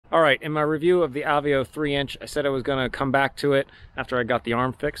Alright, in my review of the Avio 3-inch, I said I was going to come back to it after I got the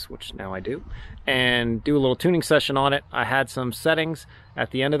arm fixed, which now I do, and do a little tuning session on it. I had some settings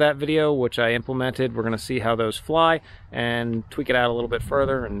at the end of that video, which I implemented. We're going to see how those fly and tweak it out a little bit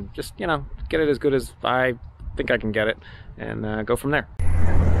further and just, you know, get it as good as I think I can get it and go from there.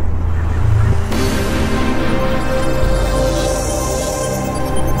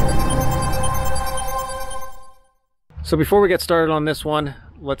 So before we get started on this one,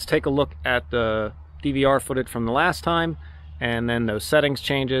 let's take a look at the DVR footage from the last time and then those settings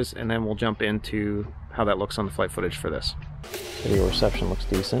changes, and then we'll jump into how that looks on the flight footage for this. Video reception looks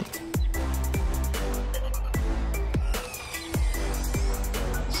decent.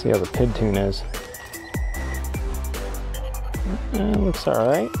 Let's see how the PID tune is. Looks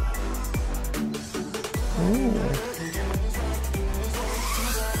alright.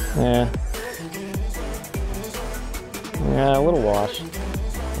 Yeah, a little wash. I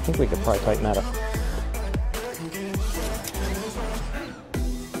think we could probably tighten that up.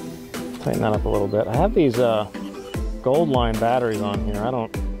 Tighten that up a little bit. I have these gold line batteries on here. I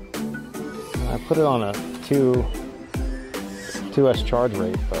put it on a 2S charge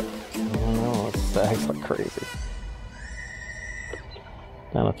rate, but I don't know, it sags like crazy.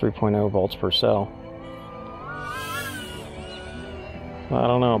 Down to 3.0 volts per cell. I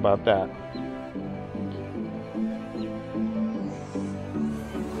don't know about that.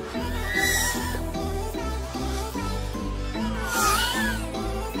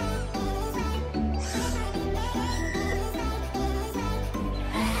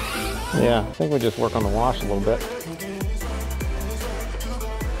 Yeah, I think we just work on the wash a little bit.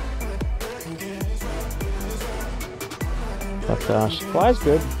 But she flies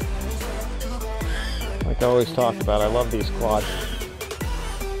good. Like I always talked about, I love these quads.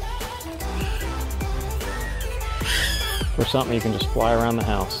 For something you can just fly around the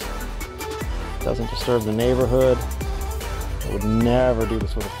house. Doesn't disturb the neighborhood. I would never do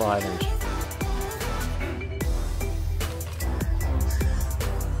this with a 5-inch.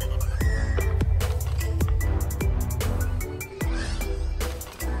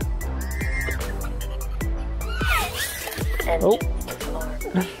 Oh.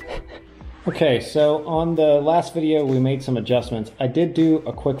 Okay, so on the last video we made some adjustments. I did do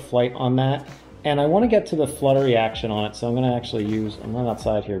a quick flight on that, and I want to get to the fluttery action on it, so I'm going to actually I'm not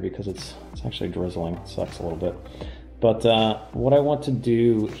outside here because it's actually drizzling. It sucks a little bit. But what I want to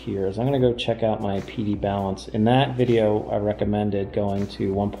do here is I'm going to go check out my PD balance. In that video I recommended going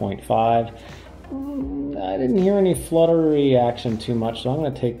to 1.5. I didn't hear any fluttery action too much, so I'm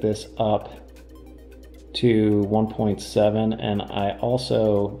going to take this up to 1.7, and I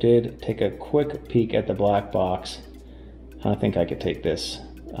also did take a quick peek at the black box. I think I could take this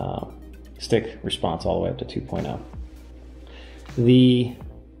stick response all the way up to 2.0. The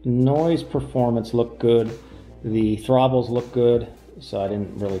noise performance looked good, the throttles look good, so I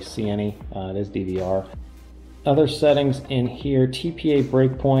didn't really see any. It is DVR. Other settings in here, TPA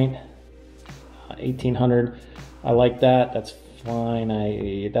breakpoint 1800. I like that. That's fine.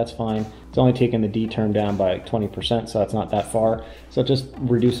 That's fine. It's only taking the D term down by 20%, so that's not that far. So just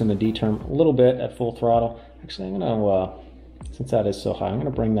reducing the D term a little bit at full throttle. Actually, I'm gonna, since that is so high, I'm gonna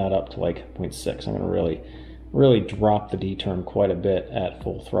bring that up to like 0.6. I'm gonna really drop the D term quite a bit at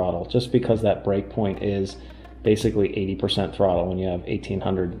full throttle, just because that break point is basically 80% throttle. When you have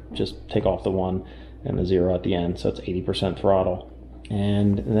 1800, just take off the 1 and the 0 at the end, so it's 80% throttle.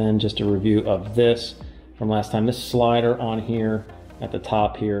 And then just a review of this from last time. This slider on here at the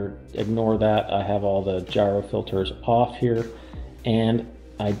top here, ignore that. I have all the gyro filters off here. And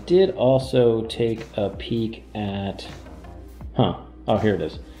I did also take a peek at, oh, here it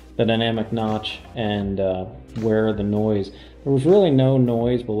is, the dynamic notch and where the noise. There was really no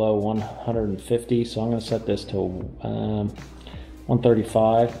noise below 150, so I'm going to set this to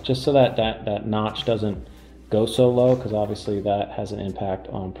 135, just so that notch doesn't go so low, because obviously that has an impact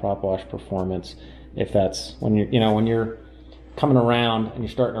on prop wash performance. If that's when you're coming around and you're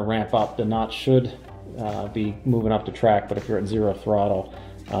starting to ramp up, the notch should be moving up the track, but if you're at 0 throttle,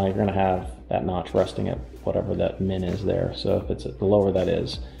 you're going to have that notch resting at whatever that min is there. So if it's the lower that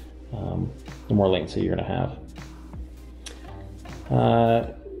is, the more latency you're going to have.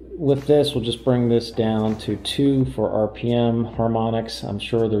 With this, we'll just bring this down to 2 for RPM harmonics. I'm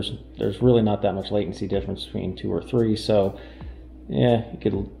sure there's really not that much latency difference between 2 or 3, so yeah, you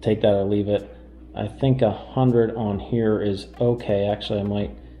could take that or leave it. I think 100 on here is okay. Actually, I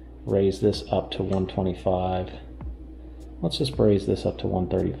might raise this up to 125. Let's just raise this up to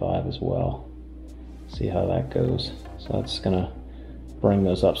 135 as well. See how that goes. So that's gonna bring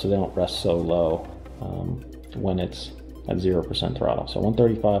those up so they don't rest so low when it's at 0% throttle. So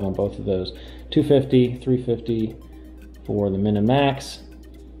 135 on both of those. 250, 350 for the min and max.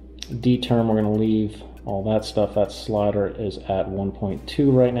 D-term, we're going to leave all that stuff. That slider is at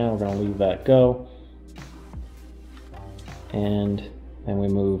 1.2 right now. We're going to leave that go. And then we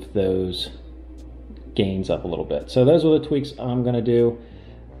move those gains up a little bit. So those are the tweaks I'm going to do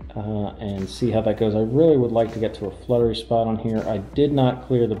and see how that goes. I really would like to get to a fluttery spot on here. I did not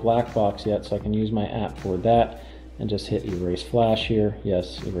clear the black box yet, so I can use my app for that and just hit erase flash here.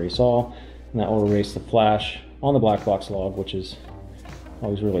 Yes, erase all. And that will erase the flash on the black box log, which is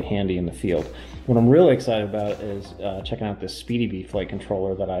always really handy in the field. What I'm really excited about is checking out this SpeedyBee flight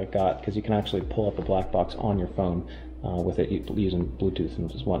controller that I got, because you can actually pull up the black box on your phone with it using Bluetooth and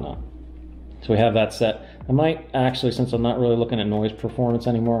whatnot. So we have that set. I might actually, since I'm not really looking at noise performance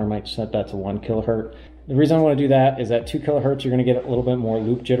anymore, I might set that to 1 kilohertz. The reason I want to do that is at 2 kilohertz, you're going to get a little bit more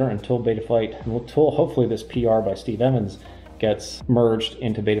loop jitter until Betaflight, until hopefully this PR by Steve Evans gets merged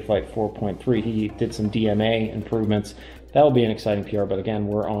into Betaflight 4.3. He did some DMA improvements. That will be an exciting PR, but again,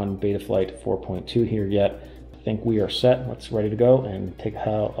 we're on Betaflight 4.2 here yet. I think we are set. Let's ready to go and take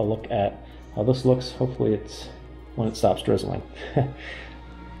a look at how this looks. Hopefully it's when it stops drizzling.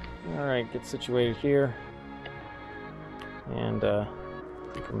 All right, get situated here. And I'm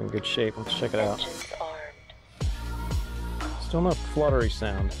in good shape. Let's check it out. Still no fluttery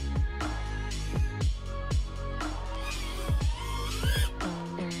sound.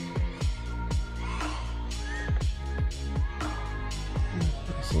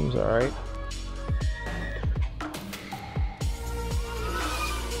 Seems all right.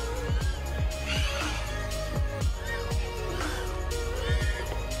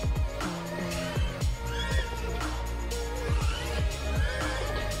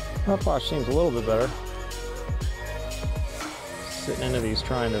 Mouthwash seems a little bit better. Sitting into these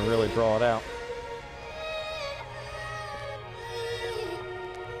trying to really draw it out.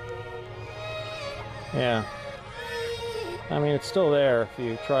 Yeah. I mean, it's still there if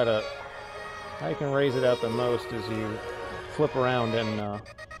you try to... How you can raise it out the most is you flip around and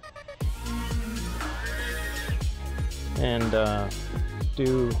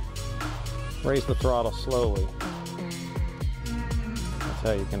raise the throttle slowly. That's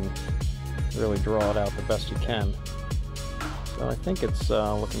how you can really draw it out the best you can. So I think it's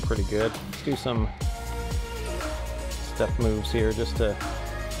looking pretty good. Let's do some step moves here just to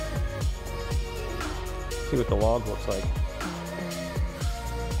see what the log looks like.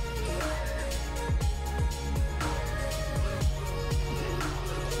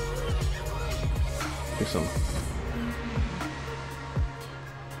 Do some.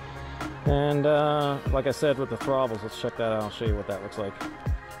 And like I said with the throttles, let's check that out. I'll show you what that looks like.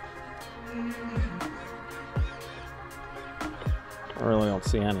 I really don't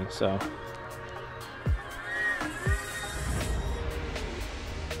see any, so.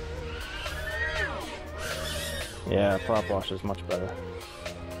 Yeah, prop wash is much better.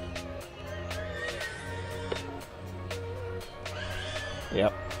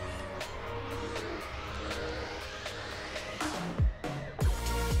 Yep.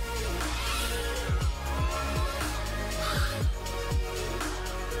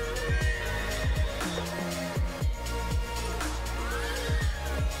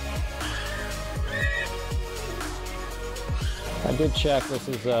 I did check. This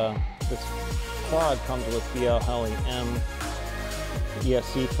is this quad comes with BL Heli M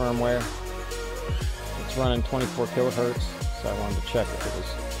ESC firmware. It's running 24 kilohertz, so I wanted to check if it was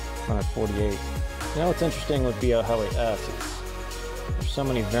 148. You know what's interesting with BL Heli S? There's so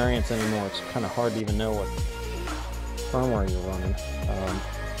many variants anymore. It's kind of hard to even know what firmware you're running.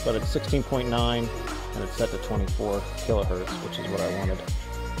 But it's 16.9 and it's set to 24 kilohertz, which is what I wanted.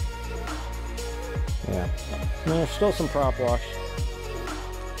 Yeah, I mean, there's still some prop wash.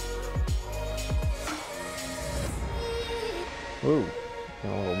 Ooh, a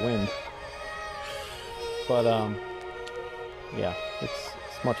little wind. But yeah, it's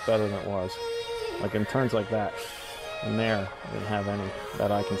much better than it was. Like in turns like that, and there, I didn't have any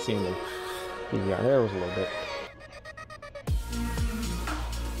that I can see in the DVR. There was a little bit.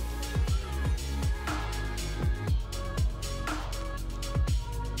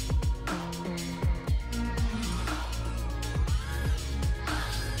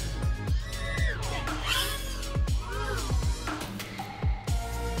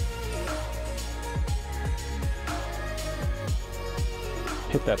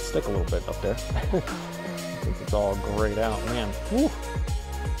 Hit that stick a little bit up there. Since it's all grayed out, man. Woo.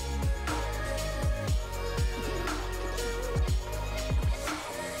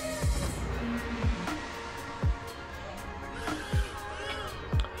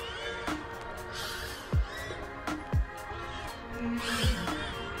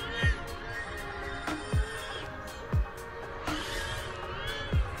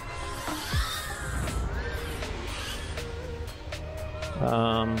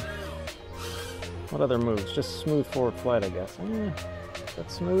 What other moves? Just smooth forward flight, I guess.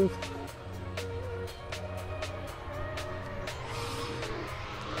 That's smooth.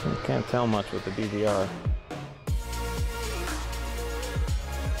 I can't tell much with the DVR.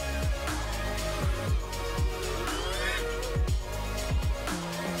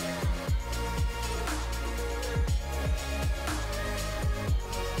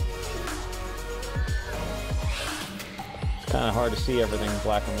 Kind of hard to see everything in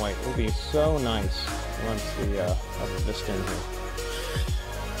black and white. It will be so nice once we have this in here.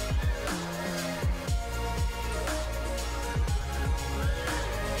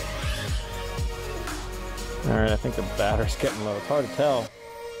 Alright, I think the battery's getting low. It's hard to tell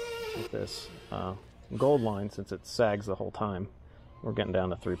with this gold line since it sags the whole time. We're getting down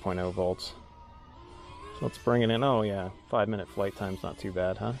to 3.0 volts. So let's bring it in. Oh yeah, 5-minute flight time's not too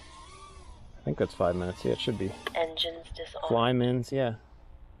bad, huh? I think that's 5 minutes. Yeah, it should be. Engines disarmed. Fly mins, yeah.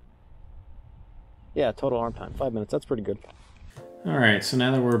 Yeah, total arm time, 5 minutes. That's pretty good. All right, so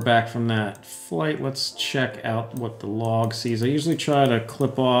now that we're back from that flight, let's check out what the log sees. I usually try to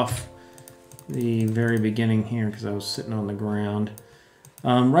clip off the very beginning here because I was sitting on the ground.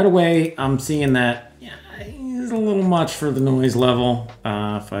 Right away, I'm seeing that it's a little much for the noise level.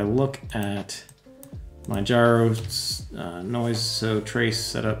 If I look at my gyro noise, so trace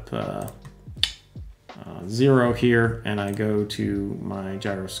setup 0 here, and I go to my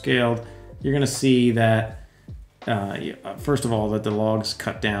gyro scaled, you're going to see that first of all that the logs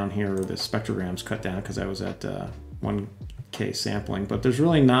cut down here, or the spectrograms cut down because I was at 1K sampling, but there's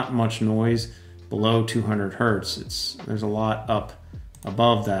really not much noise below 200 hertz. There's a lot up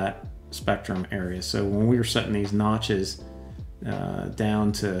above that spectrum area. So when we were setting these notches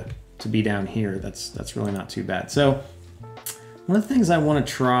down to be down here, that's really not too bad. So one of the things I want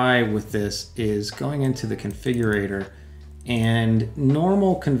to try with this is going into the configurator, and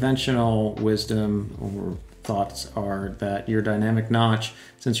normal conventional wisdom or thoughts are that your dynamic notch,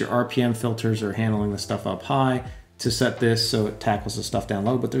 since your RPM filters are handling the stuff up high, to set this so it tackles the stuff down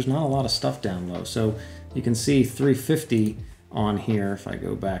low, but there's not a lot of stuff down low. So you can see 350 on here. If I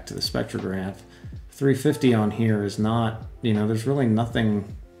go back to the spectrograph, 350 on here is not, there's really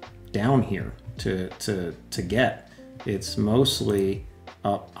nothing down here to get. It's mostly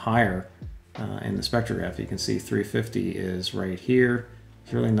up higher in the spectrograph. You can see 350 is right here.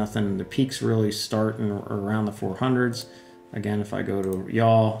 There's really nothing. The peaks really start around the 400s. Again, if I go to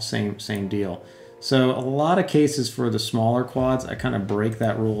yaw, same deal. So a lot of cases for the smaller quads, I kind of break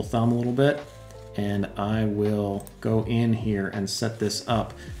that rule of thumb a little bit, and I will go in here and set this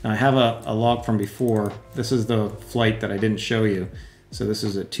up. Now I have a log from before. This is the flight that I didn't show you. So this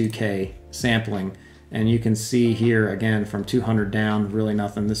is a 2K sampling, and you can see here again from 200 down, really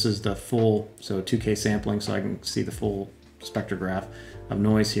nothing. This is the full, so 2K sampling, so I can see the full spectrograph of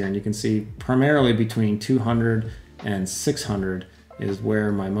noise here, and you can see primarily between 200 and 600 is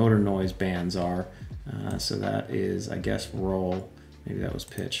where my motor noise bands are. So that is, I guess, roll. Maybe that was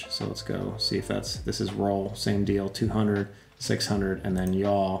pitch. So let's go see if this is roll. Same deal, 200, 600, and then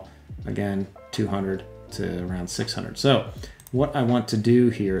yaw. Again, 200 to around 600. So what I want to do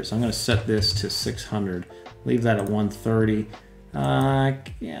here is I'm going to set this to 600. Leave that at 130.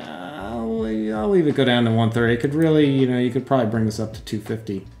 Yeah, I'll leave it go down to 130. It could really, you could probably bring this up to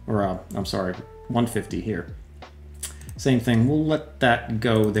 250, or I'm sorry, 150 here. Same thing, we'll let that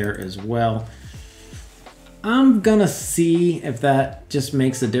go there as well. I'm gonna see if that just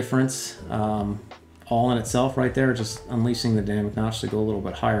makes a difference all in itself right there, just unleashing the dynamic notch to go a little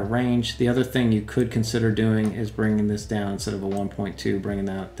bit higher range. The other thing you could consider doing is bringing this down, instead of a 1.2, bringing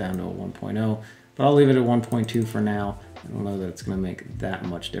that down to a 1.0, but I'll leave it at 1.2 for now. I don't know that it's gonna make that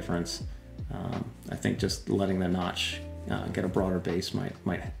much difference. I think just letting the notch get a broader base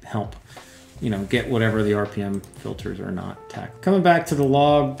might help, get whatever the RPM filters are not tackled. Coming back to the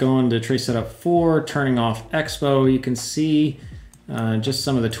log, going to trace setup 4, turning off Expo, you can see just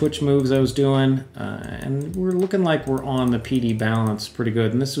some of the twitch moves I was doing, and we're looking like we're on the PD balance pretty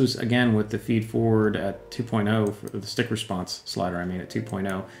good. And this was, again, with the feed forward at 2.0, for the stick response slider I made at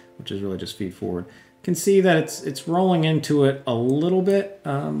 2.0, which is really just feed forward. You can see that it's rolling into it a little bit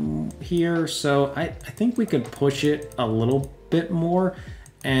here, so I think we could push it a little bit more.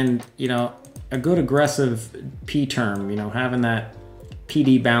 And, a good aggressive P term, having that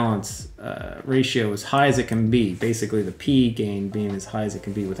PD balance ratio as high as it can be, basically the P gain being as high as it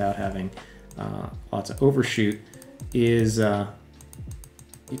can be without having lots of overshoot, is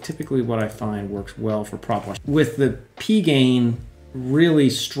typically what I find works well for prop wash. With the P gain really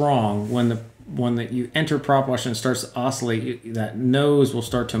strong, when you enter prop wash and it starts to oscillate, that nose will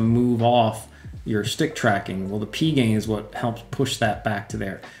start to move off your stick tracking. Well, the P gain is what helps push that back to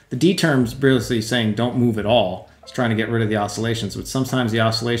there. The D term's basically saying don't move at all. It's trying to get rid of the oscillations, but sometimes the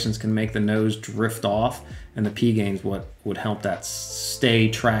oscillations can make the nose drift off, and the P gain is what would help that stay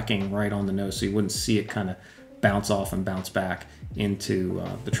tracking right on the nose, so you wouldn't see it kind of bounce off and bounce back into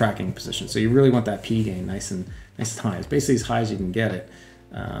the tracking position. So you really want that P gain nice and high. It's basically as high as you can get it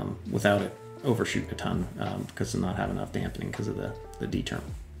without it overshooting a ton because of not having enough dampening because of the D term.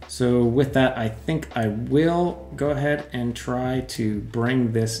 So with that, I think I will go ahead and try to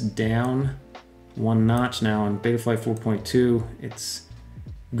bring this down one notch now. On Betaflight 4.2, it's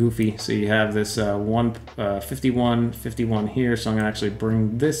goofy. So you have this 51, 51 here. So I'm gonna actually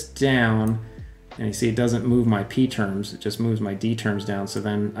bring this down, and you see it doesn't move my P terms, it just moves my D terms down. So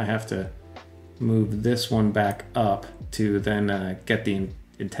then I have to move this one back up to then get the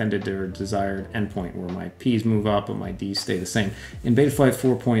intended or desired endpoint where my P's move up and my D's stay the same. In Betaflight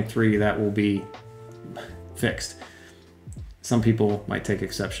 4.3, that will be fixed. Some people might take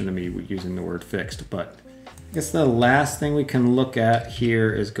exception to me using the word fixed, but I guess the last thing we can look at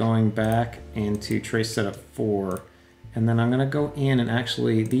here is going back into trace setup 4, and then I'm gonna go in and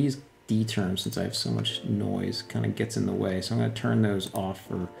actually, these D terms, since I have so much noise, kind of gets in the way, so I'm gonna turn those off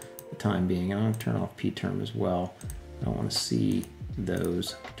for the time being. I'm gonna turn off P term as well. I don't want to see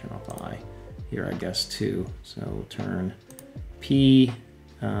those. Turn off I here, I guess, too. So we'll turn P.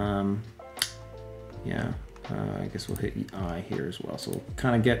 I guess we'll hit I here as well. So we'll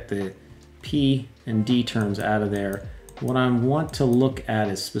kind of get the P and D terms out of there. What I want to look at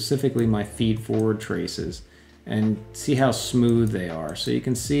is specifically my feed forward traces and see how smooth they are. So you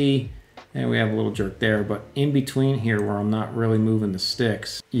can see, and we have a little jerk there, but in between here where I'm not really moving the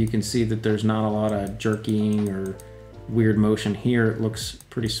sticks, you can see that there's not a lot of jerking or weird motion here. It looks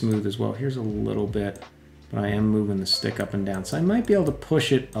pretty smooth as well. Here's a little bit, but I am moving the stick up and down. So I might be able to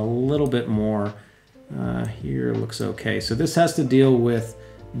push it a little bit more. Here looks okay. So this has to deal with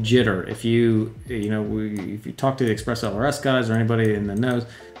jitter. If you talk to the Express LRS guys or anybody in the knows,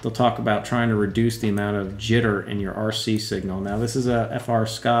 they'll talk about trying to reduce the amount of jitter in your RC signal. Now this is a FR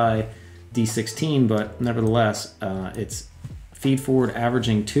Sky D16, but nevertheless, it's feed forward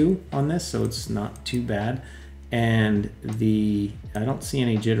averaging 2 on this, so it's not too bad. And I don't see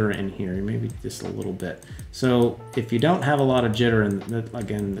any jitter in here, maybe just a little bit. So if you don't have a lot of jitter, and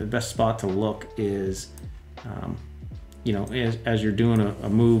again, the best spot to look is, as you're doing a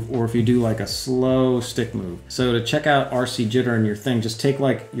move, or if you do like a slow stick move. So to check out RC jitter in your thing, just take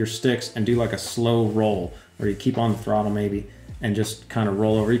like your sticks and do like a slow roll, or you keep on the throttle maybe, and just kind of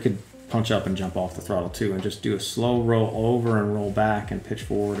roll over. You could punch up and jump off the throttle too, and just do a slow roll over and roll back and pitch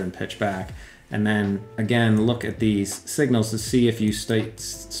forward and pitch back. And then again, look at these signals to see if you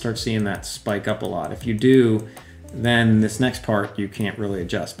start seeing that spike up a lot. If you do, then this next part you can't really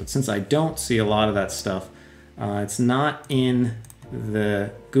adjust. But since I don't see a lot of that stuff, it's not in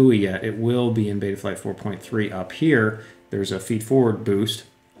the GUI yet. It will be in Betaflight 4.3 up here. There's a feed forward boost.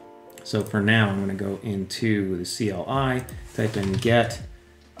 So for now, I'm gonna go into the CLI, type in get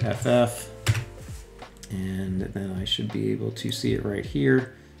FF, and then I should be able to see it right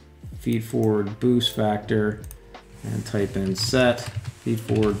here. Feed forward boost factor, and type in set feed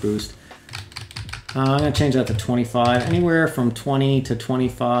forward boost. I'm going to change that to 25. Anywhere from 20 to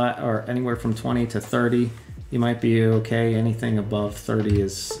 25, or anywhere from 20 to 30, you might be okay. Anything above 30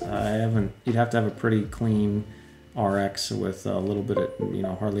 is you'd have to have a pretty clean RX with a little bit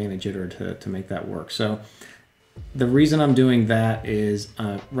of hardly any jitter to make that work. So the reason I'm doing that is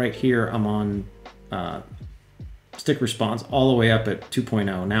right here I'm on stick response all the way up at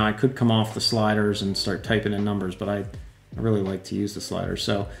 2.0. Now I could come off the sliders and start typing in numbers, but I really like to use the sliders.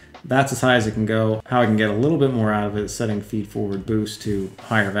 So that's as high as it can go. How I can get a little bit more out of it is setting feed forward boost to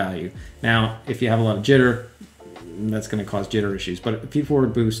higher value. Now, if you have a lot of jitter, that's going to cause jitter issues, but feed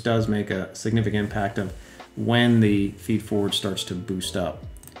forward boost does make a significant impact of when the feed forward starts to boost up.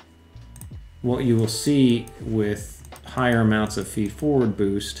 What you will see with higher amounts of feed forward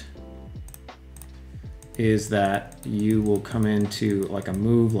boost is that you will come into like a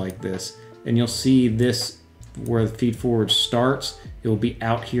move like this, and you'll see this where the feed forward starts, it will be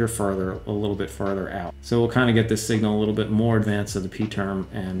out here further, a little bit farther out. So we'll kind of get this signal a little bit more advanced of the P term,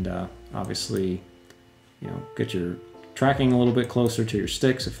 and obviously, get your tracking a little bit closer to your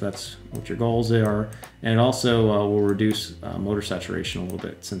sticks if that's what your goals are. And it also will reduce motor saturation a little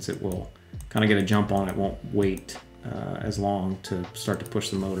bit, since it will kind of get a jump on it, won't wait as long to start to push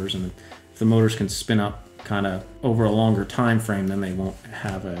the motors. And if the motors can spin up kind of over a longer time frame, then they won't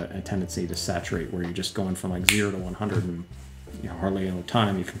have a tendency to saturate where you're just going from like 0 to 100 and hardly any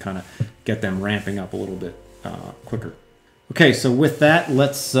time. You can kind of get them ramping up a little bit quicker. Okay, so with that,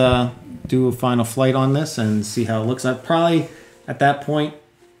 let's do a final flight on this and see how it looks. I probably, at that point,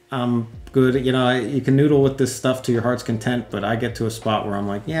 I'm good. You know, you can noodle with this stuff to your heart's content, but I get to a spot where I'm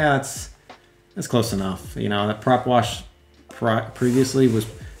like, yeah, that's close enough. You know, that prop wash previously was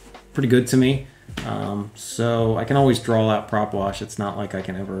pretty good to me. So I can always draw out prop wash. It's not like I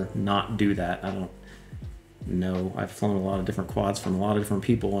can ever not do that. I don't know. I've flown a lot of different quads from a lot of different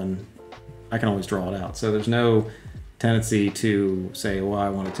people, and I can always draw it out. So there's no tendency to say, well, I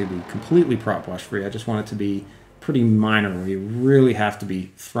want it to be completely prop wash free. I just want it to be pretty minor, where you really have to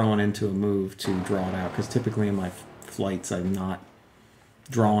be thrown into a move to draw it out, because typically in my flights I'm not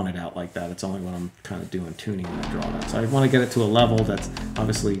drawing it out like that. It's only when I'm kind of doing tuning when I draw it out. So I want to get it to a level that's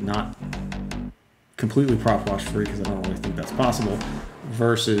obviously not completely prop wash free, because I don't really think that's possible,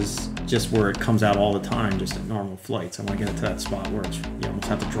 versus just where it comes out all the time just at normal flights. I want to get it to that spot where it's, you almost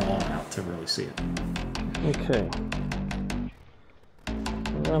have to draw it out to really see it. Okay,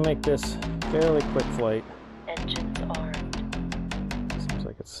 I'm going to make this fairly quick flight. Engines armed. Seems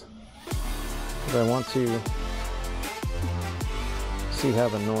like it's, because I want to see how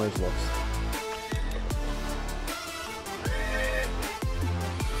the noise looks.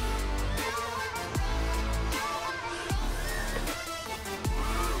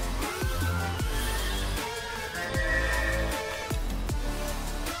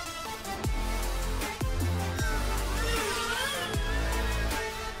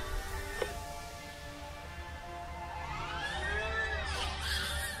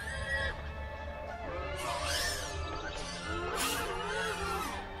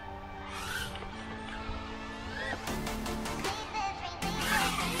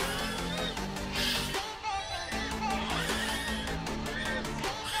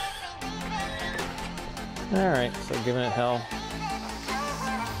 Alright, so giving it hell.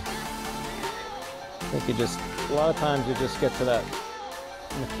 I think you just, a lot of times you just get to that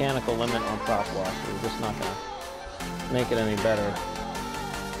mechanical limit on prop wash. You're just not going to make it any better.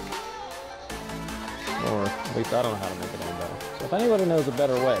 Or at least I don't know how to make it any better. So if anybody knows a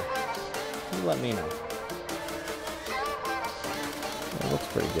better way, you let me know. It looks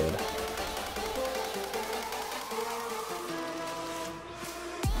pretty good.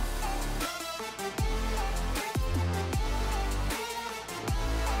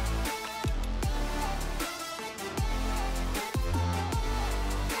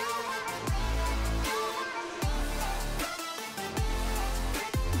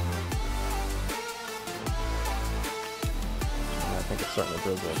 I think it's starting to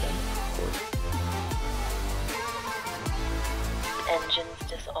drizzle again, of course. Engines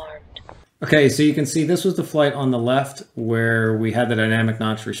disarmed. Okay, so you can see this was the flight on the left where we had the dynamic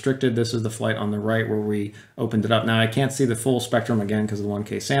notch restricted. This is the flight on the right where we opened it up. Now I can't see the full spectrum again because of the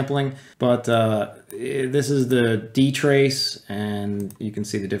 1K sampling, but this is the D-trace, and you can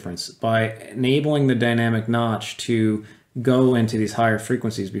see the difference. By enabling the dynamic notch to go into these higher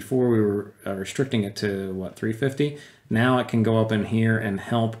frequencies, before we were restricting it to, what, 350? Now it can go up in here and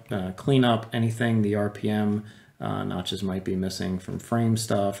help clean up anything the RPM notches might be missing from frame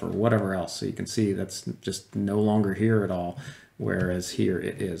stuff or whatever else. So you can see that's just no longer here at all, whereas here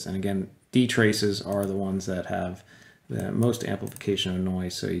it is. And again, D-traces are the ones that have the most amplification of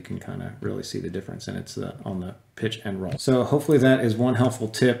noise, so you can kind of really see the difference, and it's on the pitch and roll. So hopefully that is one helpful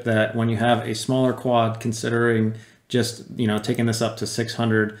tip, that when you have a smaller quad, considering just, you know, taking this up to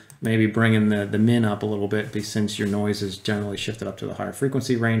 600, maybe bringing the min up a little bit, since your noise is generally shifted up to the higher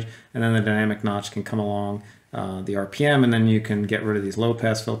frequency range, and then the dynamic notch can come along the RPM, and then you can get rid of these low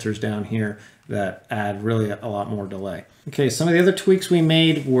pass filters down here that add really a lot more delay. Okay, some of the other tweaks we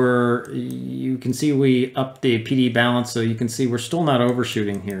made were, you can see we upped the PD balance, so you can see we're still not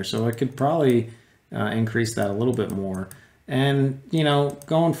overshooting here, so I could probably increase that a little bit more. And, you know,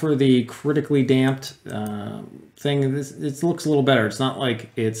 going for the critically damped thing, it looks a little better. It's not like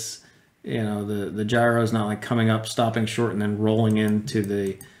it's, you know, the gyro is not like coming up, stopping short, and then rolling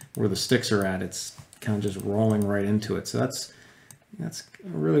into where the sticks are at. It's kind of just rolling right into it. So that's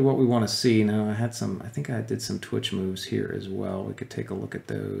really what we want to see. Now I think I did some twitch moves here as well. We could take a look at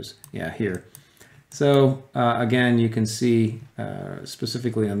those. Yeah, here. So again, you can see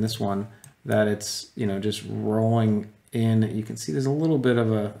specifically on this one that it's, you know, just rolling in. You can see there's a little bit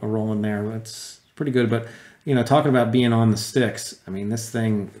of a roll in there. That's pretty good. But, you know, talking about being on the sticks, I mean, this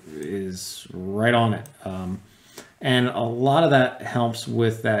thing is right on it. And a lot of that helps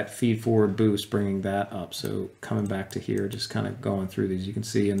with that feed forward boost, bringing that up. So coming back to here, just kind of going through these, you can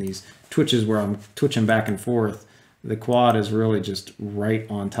see in these twitches where I'm twitching back and forth, the quad is really just right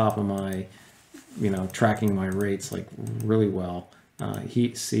on top of my, you know, tracking my rates like really well.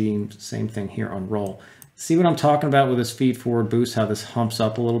 Same thing here on roll. See what I'm talking about with this feed forward boost, how this humps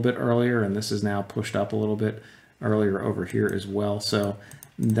up a little bit earlier, and this is now pushed up a little bit earlier over here as well. So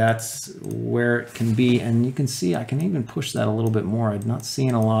that's where it can be. And you can see I can even push that a little bit more. I'm not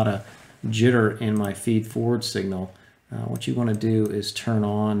seeing a lot of jitter in my feed forward signal. What you want to do is turn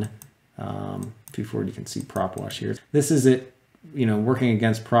on feed forward. You can see prop wash here. This is it, you know, working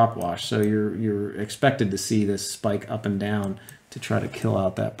against prop wash. So you're expected to see this spike up and down to try to kill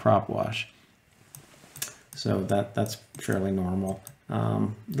out that prop wash. So that's fairly normal.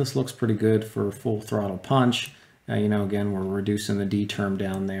 This looks pretty good for full throttle punch. You know, again, we're reducing the D term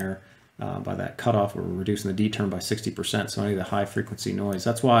down there by that cutoff. We're reducing the D term by 60%. So any of the high frequency noise.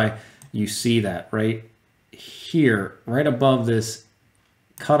 That's why you see that right here, right above this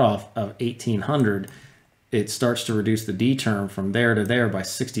cutoff of 1800, it starts to reduce the D term from there to there by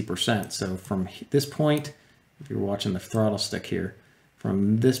 60%. So from this point, if you're watching the throttle stick here,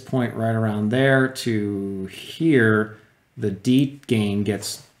 from this point right around there to here, the D gain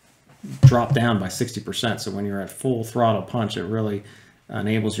gets dropped down by 60%. So when you're at full throttle punch, it really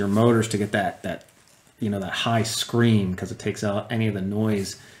enables your motors to get that you know, that high scream, because it takes out any of the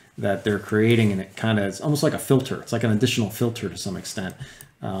noise that they're creating, and it's almost like a filter. It's like an additional filter to some extent,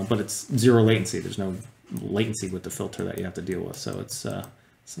 but it's zero latency. There's no latency with the filter that you have to deal with. So it's a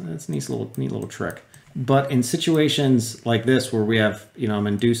neat little trick. But in situations like this where we have, you know, I'm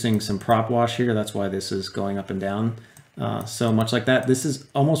inducing some prop wash here, that's why this is going up and down so much like that. This is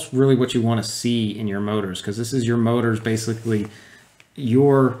almost really what you want to see in your motors, because this is your motors, basically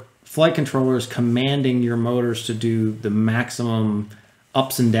your flight controllers commanding your motors to do the maximum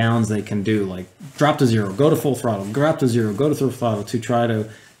ups and downs they can do, like drop to zero, go to full throttle, drop to zero, go to full throttle, to try to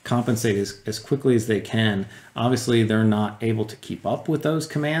compensate as quickly as they can. Obviously, they're not able to keep up with those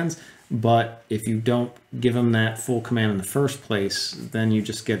commands, but if you don't give them that full command in the first place, then you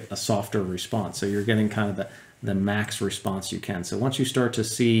just get a softer response. So you're getting kind of the max response you can. So once you start to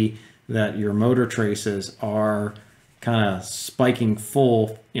see that your motor traces are kind of spiking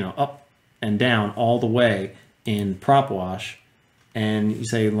full, you know, up and down all the way in prop wash, and you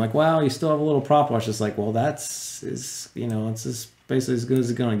say like, wow, you still have a little prop wash. It's like, well, you know, it's basically as good as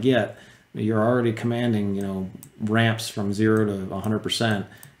it's going to get. You're already commanding, you know, ramps from 0 to 100%.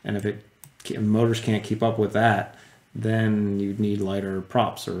 And if motors can't keep up with that, then you'd need lighter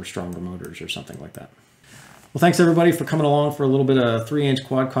props or stronger motors or something like that. Well, thanks everybody for coming along for a little bit of 3-inch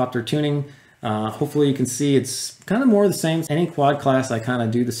quadcopter tuning. Hopefully you can see it's kind of more the same. Any quad class, I kind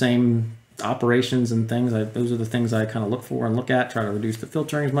of do the same operations and things. Those are the things I kind of look for and look at, try to reduce the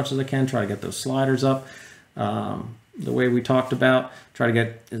filtering as much as I can, try to get those sliders up the way we talked about, try to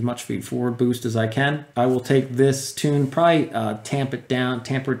get as much feed forward boost as I can. I will take this tune, probably tamper it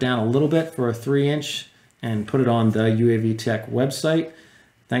down a little bit for a 3-inch and put it on the UAV Tech website.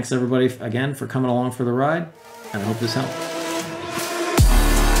 Thanks everybody again for coming along for the ride, and I hope this helped.